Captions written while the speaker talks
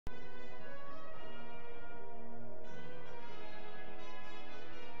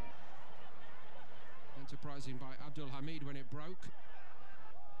equalising by Abdul Hamid when it broke.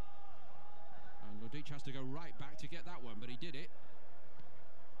 And Loiodice has to go right back to get that one, but he did it.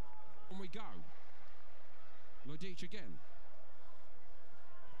 On we go. Loiodice again.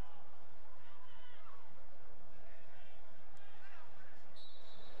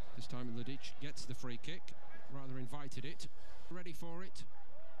 This time Loiodice gets the free kick, rather invited it, ready for it.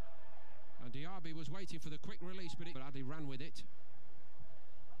 And Diaby was waiting for the quick release, but Adli ran with it.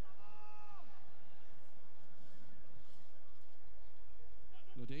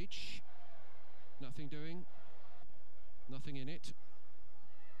 Loiodice, nothing doing, nothing in it.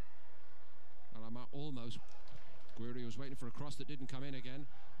 Alama almost. Guiri was waiting for a cross that didn't come in again.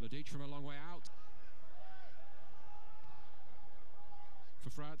 Loiodice from a long way out. For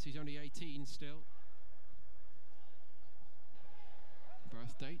France, he's only 18 still.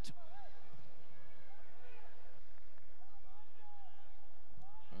 Birth date.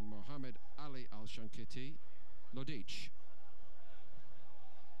 And Mohamed Ali Al-Shankiti. Loiodice.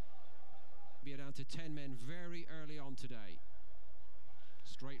 Be down to 10 men very early on today.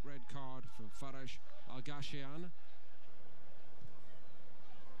 Straight red card for Faraj Al-Gashian.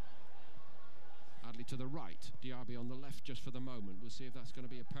 Adli to the right, Diaby on the left just for the moment. We'll see if that's going to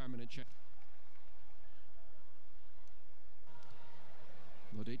be a permanent change.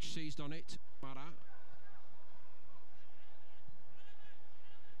 Loiodice seized on it. Mara.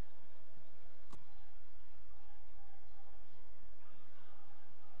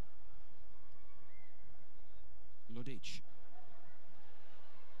 Loiodice.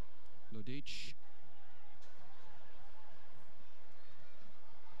 Loiodice.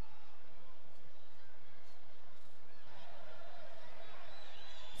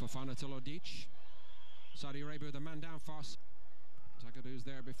 Fofana to Loiodice. Saudi Arabia with a man down fast. Tagadu's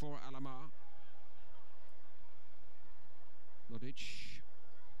there before Alamar. Loiodice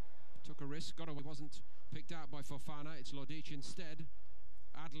took a risk, got away, wasn't picked out by Fofana. It's Loiodice instead.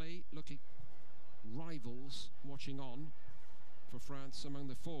 Adli looking. Rivals watching on for France among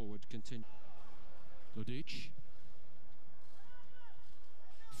the forward continue. Loiodice.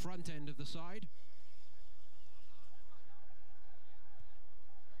 Front end of the side.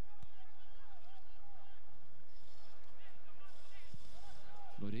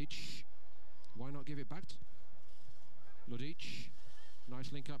 Loiodice, why not give it back? Loiodice,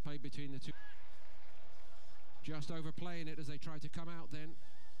 nice link up play between the two. Just overplaying it as they try to come out then.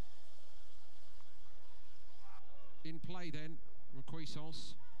 In play then,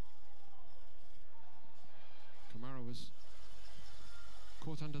 Cuisance. Kamara was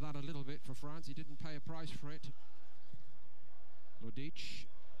caught under that a little bit for France. He didn't pay a price for it. Loiodice,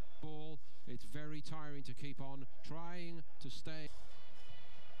 ball. It's very tiring to keep on trying to stay.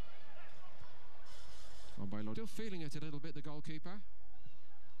 Still feeling it a little bit, the goalkeeper.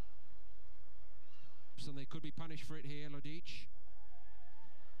 And they could be punished for it here, Loiodice.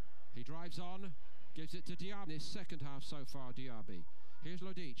 He drives on, gives it to Diaby. This second half so far, Diaby. Here's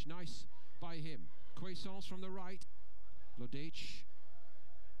Loiodice, nice by him. Cuisance from the right. Loiodice.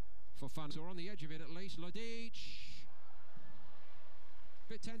 Fofana, so on the edge of it at least. Loiodice.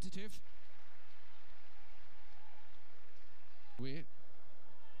 Bit tentative. We're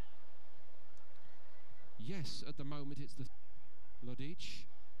yes, at the moment it's the Loiodice.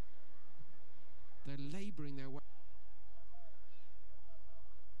 They're labouring their way.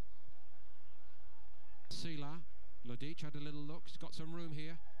 Sila, Loiodice had a little look. He's got some room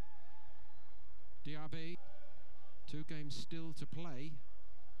here. Diaby, 2 games still to play.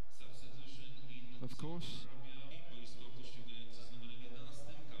 Of course.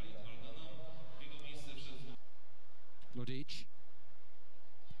 Loiodice.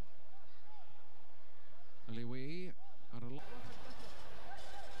 Aliwi had a lot.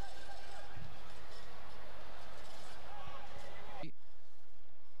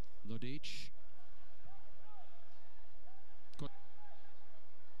 Loiodice.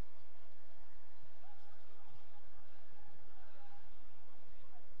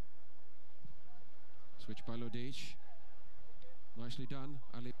 Switch by Loiodice. Nicely done.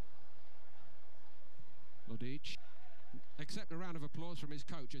 Loiodice. Accept a round of applause from his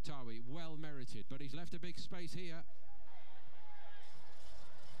coach, Atawi. Well merited, but he's left a big space here.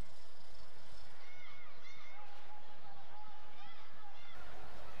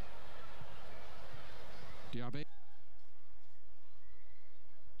 Diaby.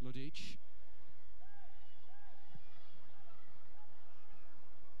 Loiodice.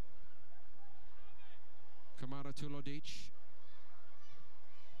 Kamara to Loiodice.